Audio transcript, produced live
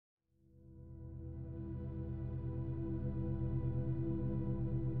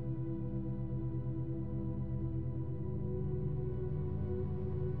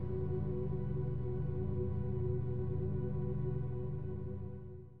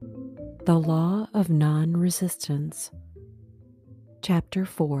The Law of Non-Resistance, Chapter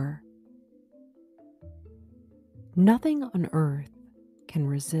 4. Nothing on earth can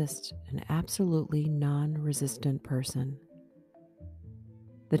resist an absolutely non-resistant person.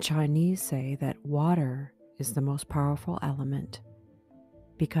 The Chinese say that water is the most powerful element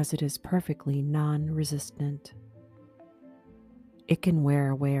because it is perfectly non-resistant. It can wear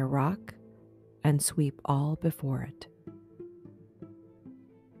away a rock and sweep all before it.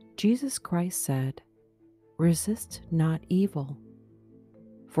 Jesus Christ said, "Resist not evil,"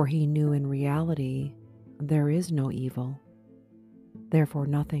 for he knew in reality there is no evil, therefore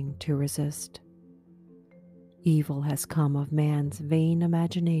nothing to resist. Evil has come of man's vain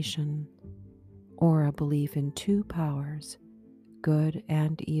imagination, or a belief in two powers, good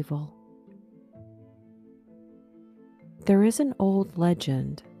and evil. There is an old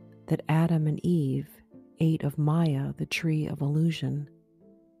legend that Adam and Eve ate of Maya, the tree of illusion,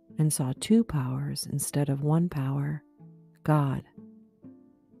 and saw two powers instead of one power, God.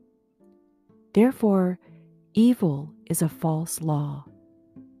 Therefore, evil is a false law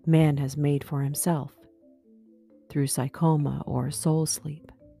man has made for himself through psychoma or soul sleep.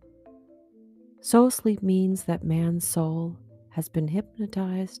 Soul sleep means that man's soul has been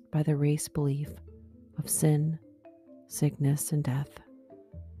hypnotized by the race belief of sin, sickness, and death,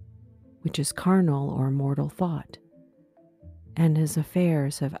 which is carnal or mortal thought, and his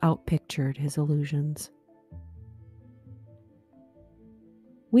affairs have outpictured his illusions.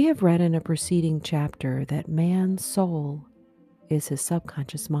 We have read in a preceding chapter that man's soul is his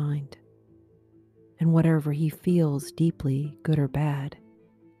subconscious mind, and whatever he feels deeply, good or bad,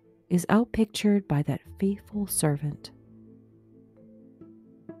 is outpictured by that faithful servant.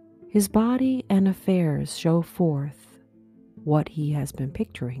 His body and affairs show forth what he has been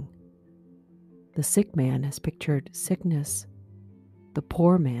picturing. The sick man has pictured sickness, the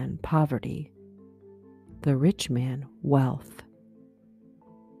poor man poverty, the rich man wealth.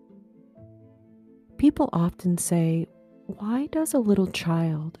 People often say, why does a little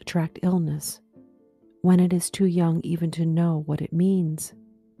child attract illness when it is too young even to know what it means?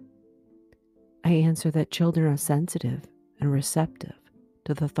 I answer that children are sensitive and receptive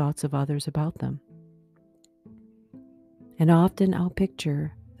to the thoughts of others about them, and often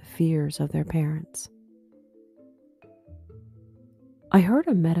outpicture the fears of their parents. I heard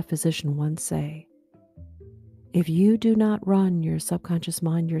a metaphysician once say, if you do not run your subconscious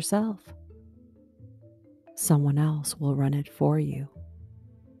mind yourself, someone else will run it for you.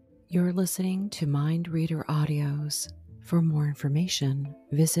 You're listening to Mind Reader Audios. For more information,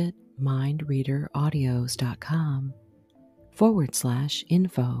 visit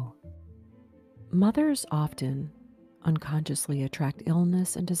mindreaderaudios.com/info. Mothers often unconsciously attract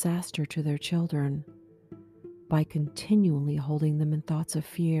illness and disaster to their children by continually holding them in thoughts of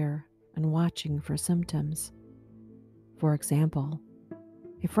fear and watching for symptoms. For example,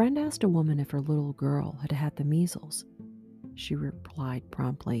 a friend asked a woman if her little girl had had the measles. She replied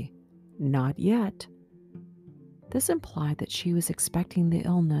promptly, "Not yet." This implied that she was expecting the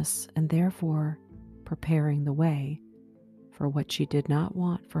illness and therefore preparing the way for what she did not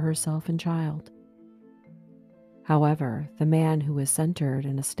want for herself and child. However, the man who is centered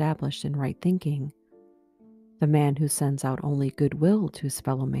and established in right thinking, the man who sends out only goodwill to his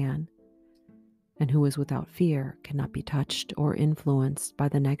fellow man, and who is without fear, cannot be touched or influenced by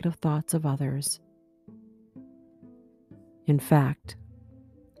the negative thoughts of others. In fact,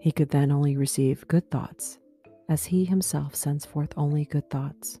 he could then only receive good thoughts, as he himself sends forth only good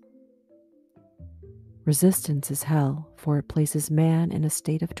thoughts. Resistance is hell, for it places man in a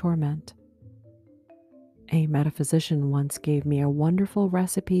state of torment. A metaphysician once gave me a wonderful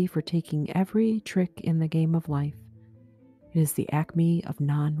recipe for taking every trick in the game of life. It is the acme of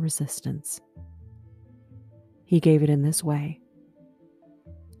non-resistance. He gave it in this way.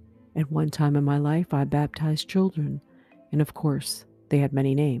 At one time in my life, I baptized children, and of course, they had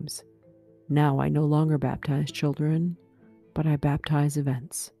many names. Now I no longer baptize children, but I baptize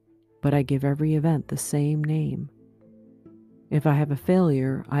events. But I give every event the same name. If I have a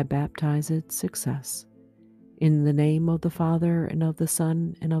failure, I baptize it success. In the name of the Father, and of the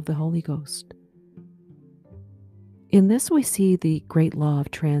Son, and of the Holy Ghost. In this we see the great law of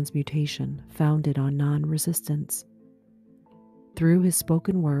transmutation founded on non-resistance. Through his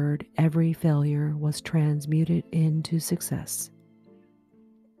spoken word, every failure was transmuted into success.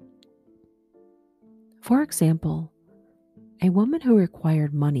 For example, a woman who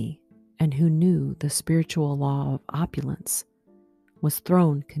required money and who knew the spiritual law of opulence was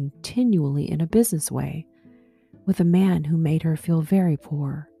thrown continually in a business way with a man who made her feel very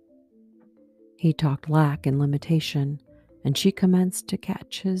poor. He talked lack and limitation and she commenced to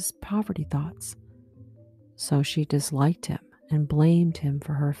catch his poverty thoughts. So she disliked him and blamed him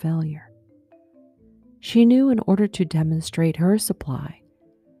for her failure. She knew in order to demonstrate her supply,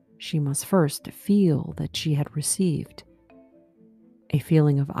 she must first feel that she had received. A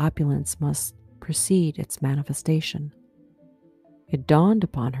feeling of opulence must precede its manifestation. It dawned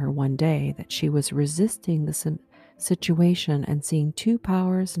upon her one day that she was resisting the situation and seeing two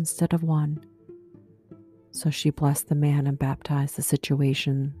powers instead of one. So she blessed the man and baptized the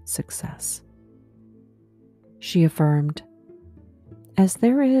situation success. She affirmed, "As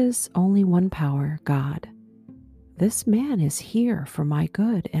there is only one power, God, this man is here for my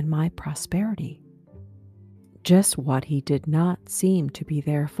good and my prosperity." Just what he did not seem to be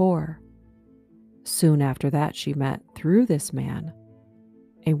there for. Soon after that, she met, through this man,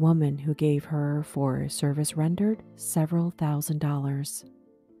 a woman who gave her, for service rendered, several $1,000s,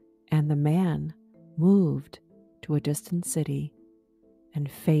 and the man moved to a distant city and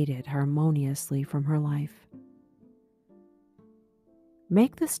faded harmoniously from her life.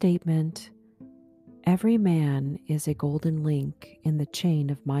 Make the statement, "Every man is a golden link in the chain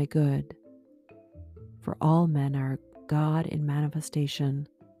of my good," for all men are God in manifestation,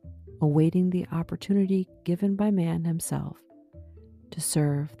 awaiting the opportunity given by man himself to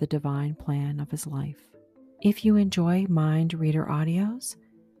serve the divine plan of his life. If you enjoy Mind Reader audios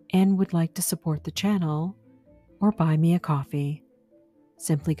and would like to support the channel or buy me a coffee,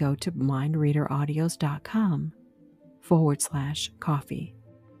 simply go to mindreaderaudios.com/coffee.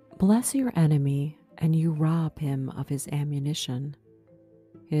 Bless your enemy and you rob him of his ammunition.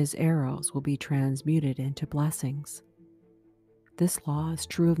 His arrows will be transmuted into blessings. This law is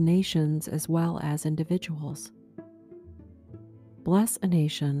true of nations as well as individuals. Bless a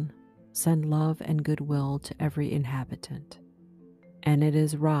nation, send love and goodwill to every inhabitant, and it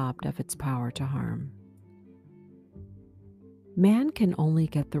is robbed of its power to harm. Man can only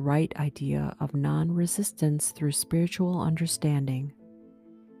get the right idea of non-resistance through spiritual understanding.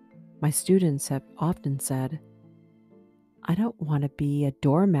 My students have often said, "I don't want to be a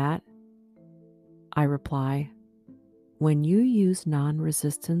doormat." I reply, when you use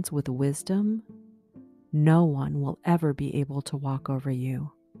non-resistance with wisdom, no one will ever be able to walk over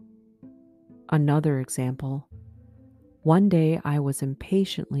you. Another example, one day I was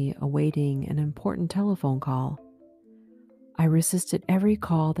impatiently awaiting an important telephone call. I resisted every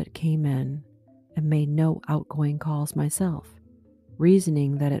call that came in and made no outgoing calls myself,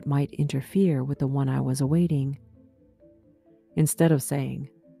 reasoning that it might interfere with the one I was awaiting. Instead of saying,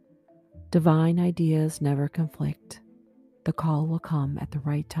 "Divine ideas never conflict, the call will come at the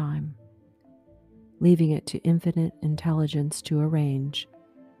right time," leaving it to infinite intelligence to arrange,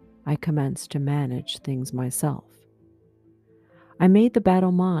 I commenced to manage things myself. I made the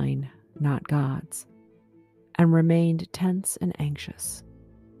battle mine, not God's, and remained tense and anxious.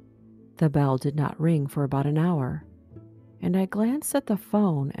 The bell did not ring for about an hour, and I glanced at the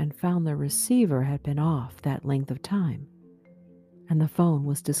phone and found the receiver had been off that length of time, and the phone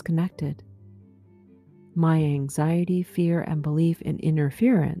was disconnected. My anxiety, fear, and belief in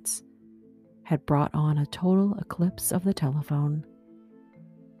interference had brought on a total eclipse of the telephone.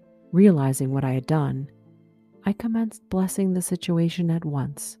 Realizing what I had done, I commenced blessing the situation at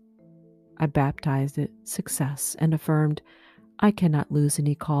once. I baptized it success and affirmed, "I cannot lose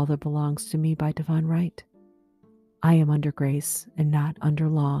any call that belongs to me by divine right. I am under grace and not under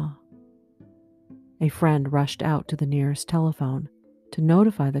law." A friend rushed out to the nearest telephone to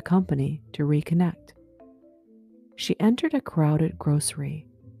notify the company to reconnect. She entered a crowded grocery,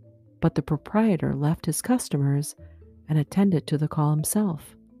 but the proprietor left his customers and attended to the call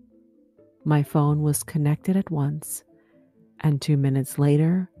himself. My phone was connected at once, and 2 minutes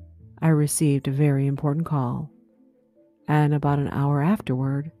later, I received a very important call, and about an hour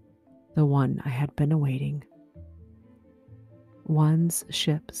afterward, the one I had been awaiting. One's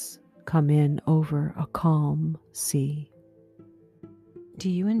ships come in over a calm sea. Do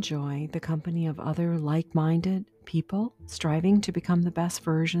you enjoy the company of other like-minded people striving to become the best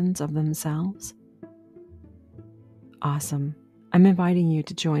versions of themselves? Awesome. I'm inviting you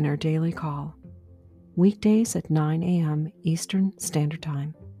to join our daily call, weekdays at 9 a.m. Eastern Standard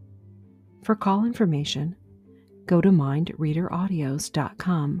Time. For call information, go to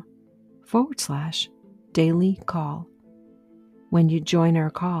mindreaderaudios.com/daily call. When you join our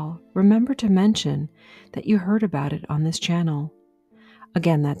call, remember to mention that you heard about it on this channel.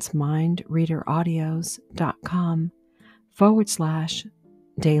 Again, that's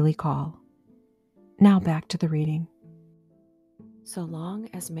mindreaderaudios.com/daily call. Now back to the reading. So long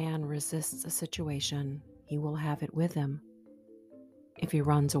as man resists a situation, he will have it with him. If he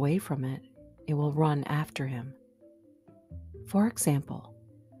runs away from it, it will run after him. For example,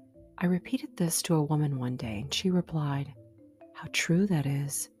 I repeated this to a woman one day and she replied, "How true that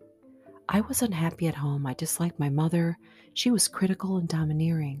is. I was unhappy at home. I disliked my mother. She was critical and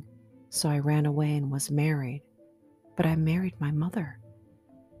domineering. So I ran away and was married. But I married my mother,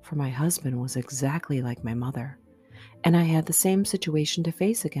 for my husband was exactly like my mother, and I had the same situation to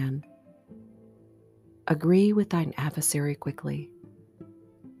face again. Agree with thine adversary quickly."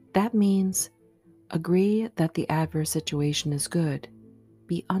 That means agree that the adverse situation is good,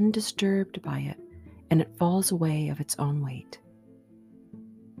 be undisturbed by it, and it falls away of its own weight.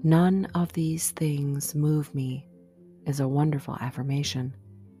 None of these things move me is a wonderful affirmation.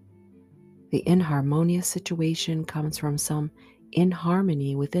 The inharmonious situation comes from some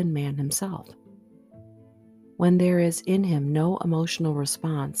inharmony within man himself. When there is in him no emotional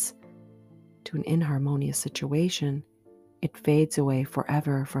response to an inharmonious situation, it fades away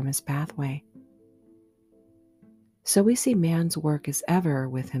forever from his pathway. So we see man's work is ever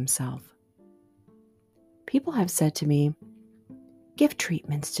with himself. People have said to me, "Give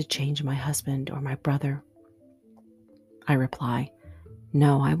treatments to change my husband or my brother." I reply,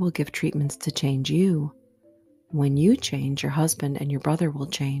 "No, I will give treatments to change you. When you change, your husband and your brother will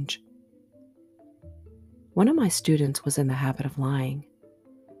change." One of my students was in the habit of lying.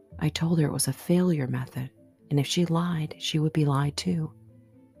 I told her it was a failure method, and if she lied, she would be lied to.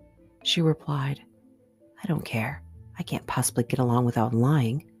 She replied, "I don't care. I can't possibly get along without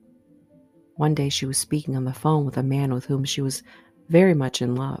lying." One day she was speaking on the phone with a man with whom she was very much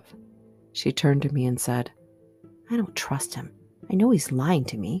in love. She turned to me and said, "I don't trust him. I know he's lying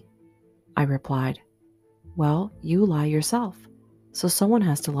to me." I replied, "Well, you lie yourself, so someone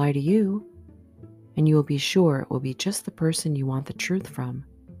has to lie to you, and you will be sure it will be just the person you want the truth from."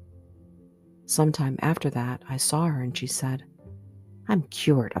 Sometime after that, I saw her and she said, "I'm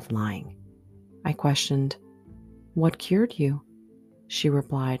cured of lying." I questioned, "What cured you?" She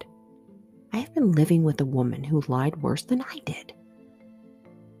replied, "I have been living with a woman who lied worse than I did."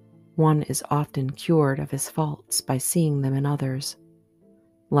 One is often cured of his faults by seeing them in others.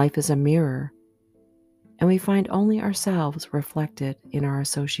 Life is a mirror, and we find only ourselves reflected in our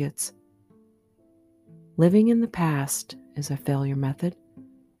associates. Living in the past is a failure method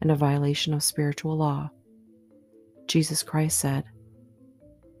and a violation of spiritual law. Jesus Christ said,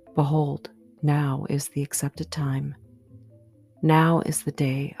 "Behold, now is the accepted time. Now is the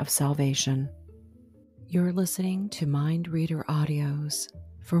day of salvation." You're listening to Mind Reader Audios.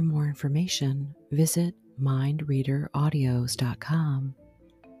 For more information, visit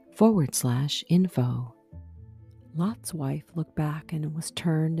mindreaderaudios.com/info. Lot's wife looked back and was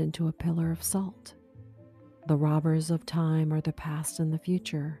turned into a pillar of salt. The robbers of time are the past and the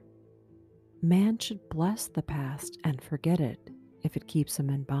future. Man should bless the past and forget it if it keeps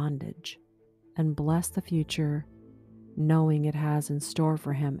him in bondage, and bless the future knowing it has in store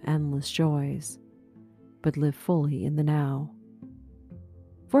for him endless joys, but live fully in the now.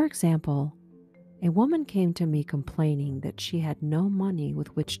 For example, a woman came to me complaining that she had no money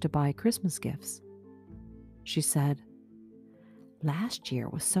with which to buy Christmas gifts. She said, "Last year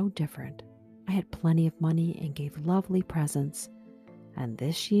was so different. I had plenty of money and gave lovely presents, and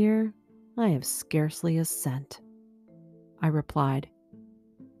this year I have scarcely a cent." I replied,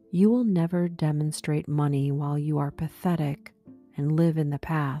 "You will never demonstrate money while you are pathetic and live in the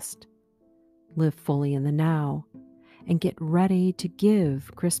past. Live fully in the now and get ready to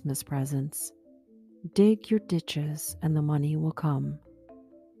give Christmas presents. Dig your ditches and the money will come."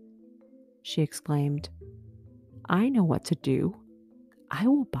 She exclaimed, "I know what to do. I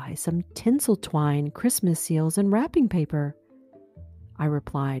will buy some tinsel twine, Christmas seals, and wrapping paper." I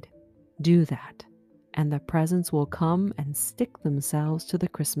replied, "Do that, and the presents will come and stick themselves to the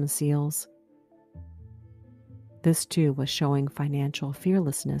Christmas seals." This too was showing financial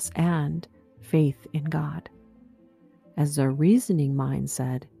fearlessness and faith in God. As the reasoning mind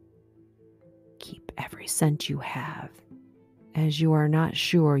said, "Keep every cent you have, as you are not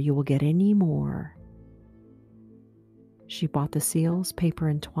sure you will get any more." She bought the seals, paper,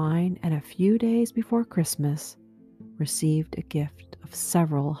 and twine, and a few days before Christmas received a gift of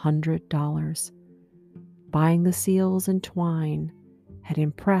several $100s. Buying the seals and twine had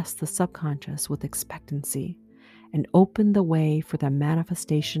impressed the subconscious with expectancy and opened the way for the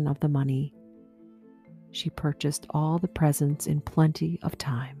manifestation of the money. She purchased all the presents in plenty of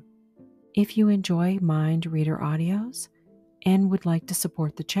time. If you enjoy Mind Reader Audios and would like to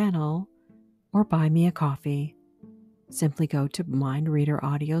support the channel or buy me a coffee, simply go to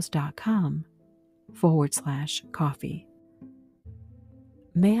mindreaderaudios.com/coffee.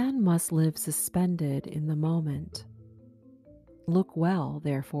 Man must live suspended in the moment. Look well,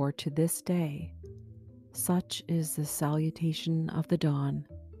 therefore, to this day, Such is the salutation of the dawn.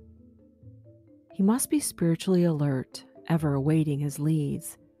 He must be spiritually alert, ever awaiting his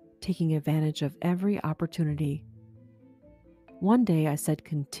leads, taking advantage of every opportunity. One day I said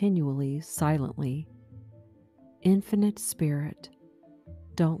continually, silently, "Infinite Spirit,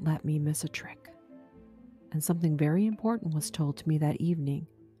 don't let me miss a trick." And something very important was told to me that evening.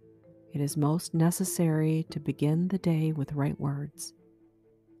 It is most necessary to begin the day with right words.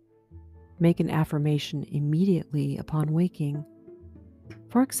 Make an affirmation immediately upon waking.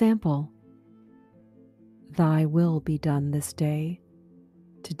 For example, "Thy will be done this day.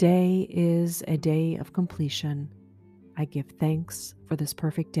 Today is a day of completion. I give thanks for this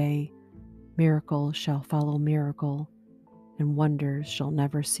perfect day. Miracle shall follow miracle, and wonders shall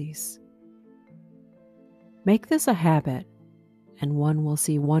never cease." Make this a habit, and one will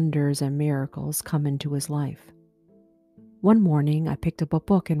see wonders and miracles come into his life. One morning I picked up a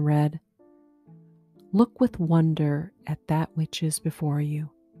book and read, "Look with wonder at that which is before you."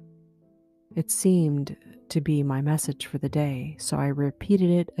 It seemed to be my message for the day, so I repeated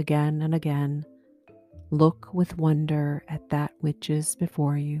it again and again. Look with wonder at that which is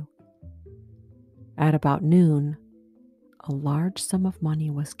before you. At about noon, a large sum of money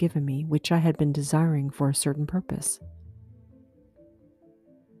was given me, which I had been desiring for a certain purpose.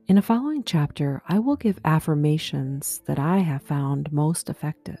 In a following chapter, I will give affirmations that I have found most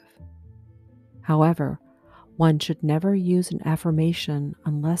effective. However, one should never use an affirmation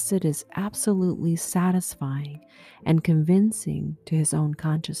unless it is absolutely satisfying and convincing to his own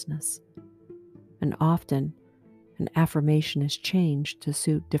consciousness. And often, an affirmation is changed to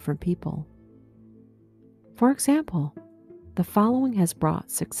suit different people. For example, the following has brought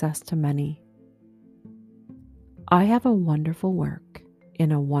success to many. I have a wonderful work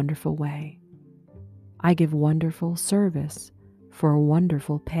in a wonderful way. I give wonderful service for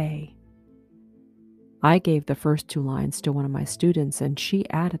wonderful pay. I gave the first two lines to one of my students, and she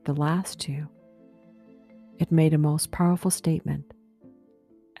added the last two. It made a most powerful statement,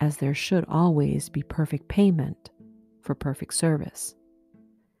 as there should always be perfect payment for perfect service.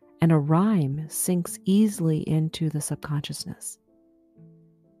 And a rhyme sinks easily into the subconsciousness.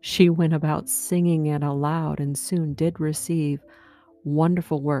 She went about singing it aloud and soon did receive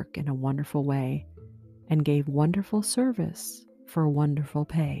wonderful work in a wonderful way and gave wonderful service for wonderful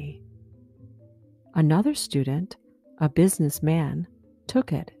pay. Another student, a businessman,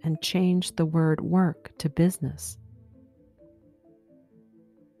 took it and changed the word work to business.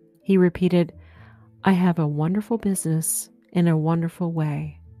 He repeated, "I have a wonderful business in a wonderful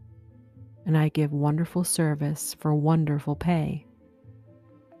way, and I give wonderful service for wonderful pay."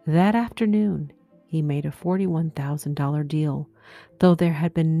 That afternoon, he made a $41,000 deal, though there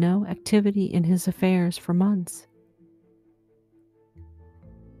had been no activity in his affairs for months.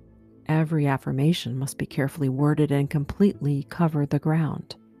 Every affirmation must be carefully worded and completely cover the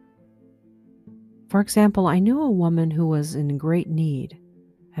ground. For example, I knew a woman who was in great need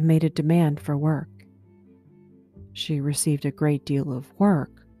and made a demand for work. She received a great deal of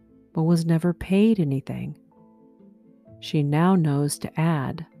work, but was never paid anything. She now knows to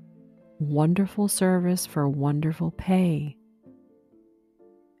add wonderful service for wonderful pay.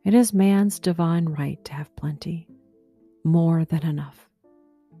 It is man's divine right to have plenty, more than enough.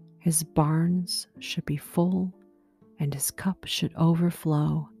 His barns should be full and his cup should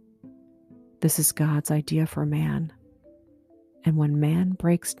overflow. This is God's idea for man. And when man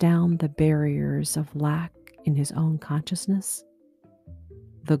breaks down the barriers of lack in his own consciousness,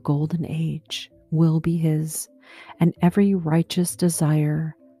 the golden age will be his and every righteous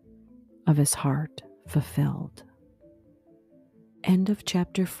desire of his heart fulfilled. End of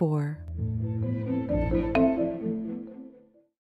chapter 4.